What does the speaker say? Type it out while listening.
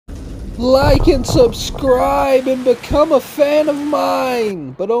Like and subscribe and become a fan of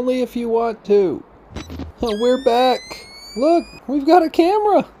mine, but only if you want to. We're back. Look, we've got a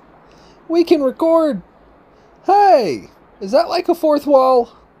camera. We can record. Hey, is that like a fourth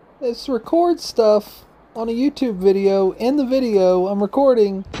wall? It's record stuff on a YouTube video. In the video, I'm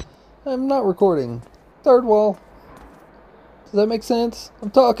recording. I'm not recording. Third wall. Does that make sense? I'm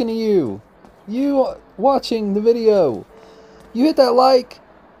talking to you. You watching the video. You hit that like.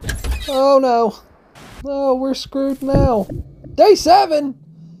 Oh no. Oh, we're screwed now. Day 7!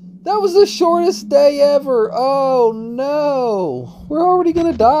 That was the shortest day ever. Oh no. We're already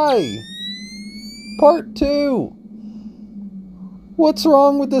gonna die. Part 2. What's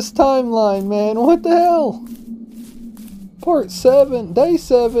wrong with this timeline, man? What the hell? Part 7. Day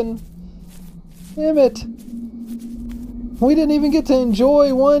 7. Damn it. We didn't even get to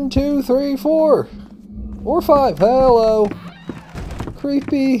enjoy 1, 2, 3, 4. Or 5. Hello.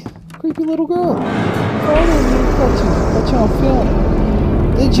 Creepy little girl. Got you on film.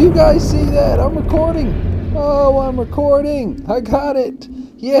 Did you guys see that? I'm recording. Oh, I'm recording. I got it.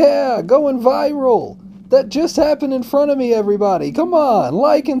 Yeah, going viral. That just happened in front of me, everybody. Come on,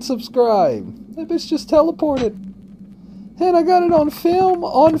 like and subscribe. That bitch just teleported. And I got it on film,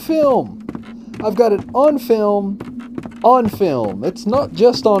 on film. I've got it on film, on film. It's not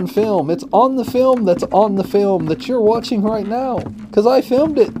just on film. It's on the film that's on the film that you're watching right now. Because I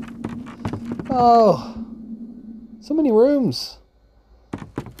filmed it. Oh, so many rooms.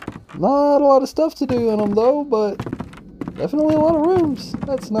 Not a lot of stuff to do in them though, but definitely a lot of rooms.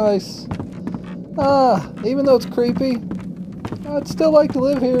 That's nice. Even though it's creepy, I'd still like to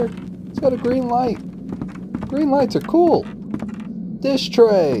live here. It's got a green light. Green lights are cool. Dish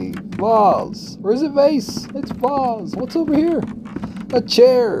tray. Vase. Or is it vase? It's vase. What's over here? A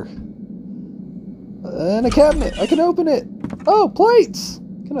chair. And a cabinet. I can open it. Oh, plates.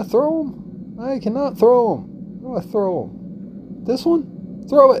 Can I throw them? I cannot throw them. Where do I throw them? This one?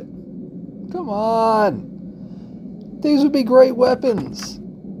 Throw it. Come on. These would be great weapons.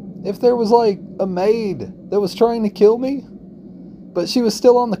 If there was like a maid that was trying to kill me, but she was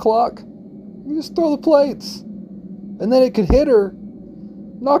still on the clock, you just throw the plates. And then it could hit her,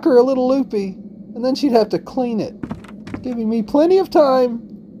 knock her a little loopy, and then she'd have to clean it. Giving me plenty of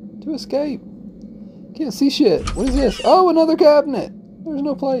time to escape. Can't see shit. What is this? Oh, another cabinet. There's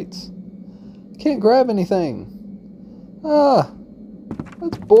no plates. Can't grab anything.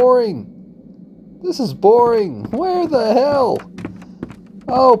 That's boring. This is boring. Where the hell?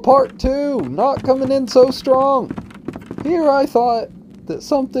 Oh, part 2. Not coming in so strong. Here I thought that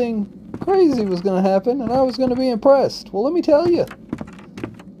something crazy was going to happen and I was going to be impressed. Well, let me tell you.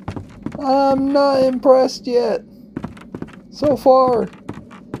 I'm not impressed yet. So far,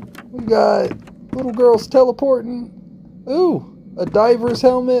 we got little girls teleporting. Ooh, a diver's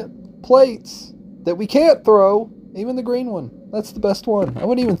helmet. Plates that we can't throw. Even the green one. That's the best one. I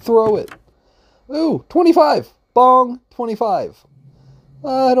wouldn't even throw it. Ooh, 25. Bong, 25.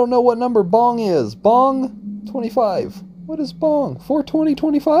 I don't know what number bong is. Bong, 25. What is bong? 420,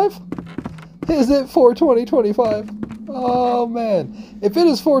 25? Is it 420, 25? Oh, man. If it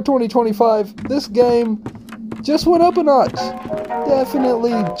is 420, 25, this game just went up a notch.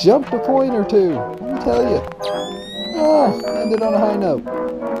 Definitely jumped a point or two. Let me tell you. Oh, ended on a high note.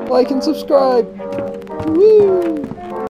 Like and subscribe. Woo!